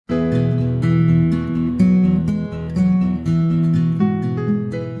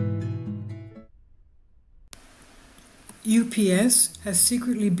UPS has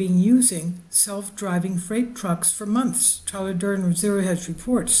secretly been using self-driving freight trucks for months. Tyler Durden Zero Hedge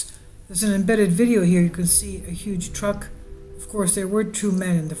reports. There's an embedded video here. You can see a huge truck. Of course, there were two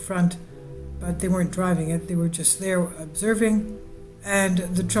men in the front, but they weren't driving it. They were just there observing, and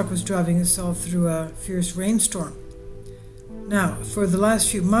the truck was driving itself through a fierce rainstorm. Now, for the last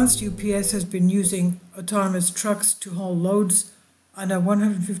few months, UPS has been using autonomous trucks to haul loads on a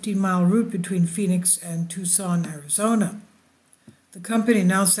 115-mile route between Phoenix and Tucson, Arizona. The company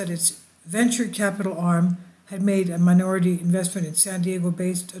announced that its venture capital arm had made a minority investment in San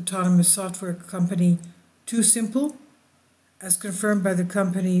Diego-based autonomous software company tusimple, as confirmed by the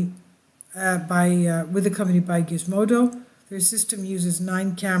company by Gizmodo. Their system uses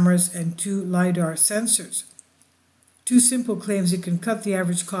 9 cameras and 2 LiDAR sensors. tusimple claims it can cut the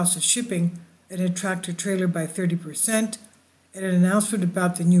average cost of shipping in a tractor-trailer by 30%. In an announcement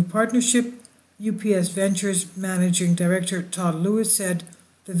about the new partnership, UPS Ventures Managing Director Todd Lewis said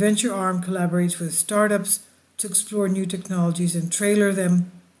the venture arm collaborates with startups to explore new technologies and tailor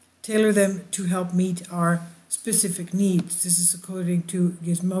them to help meet our specific needs. This is according to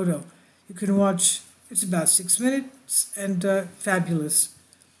Gizmodo. You can watch, it's about 6 minutes, and fabulous.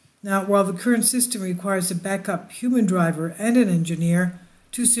 Now, while the current system requires a backup human driver and an engineer,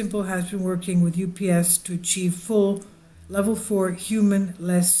 tusimple has been working with UPS to achieve full Level 4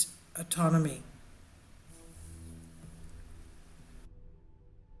 human-less autonomy.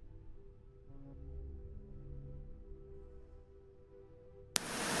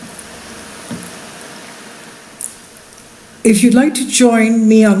 If you'd like to join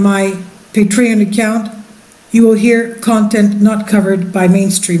me on my Patreon account, you will hear content not covered by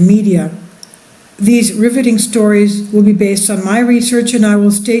mainstream media. These riveting stories will be based on my research, and I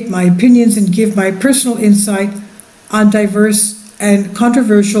will state my opinions and give my personal insight on diverse and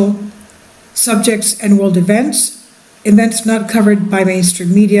controversial subjects and world events not covered by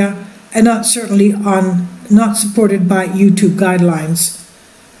mainstream media, and not supported by YouTube guidelines.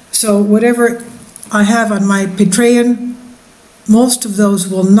 So whatever I have on my Patreon, most of those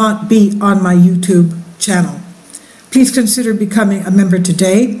will not be on my YouTube channel. Please consider becoming a member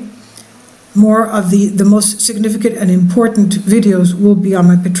today. More of the most significant and important videos will be on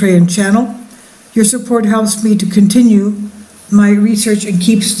my Patreon channel. Your support helps me to continue my research and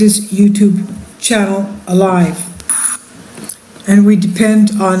keeps this YouTube channel alive. And we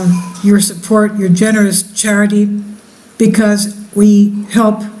depend on your support, your generous charity, because we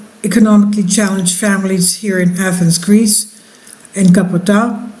help economically challenged families here in Athens, Greece, in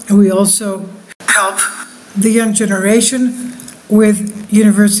Kapota, and we also help the young generation with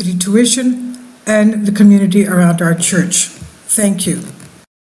university tuition and the community around our church. Thank you.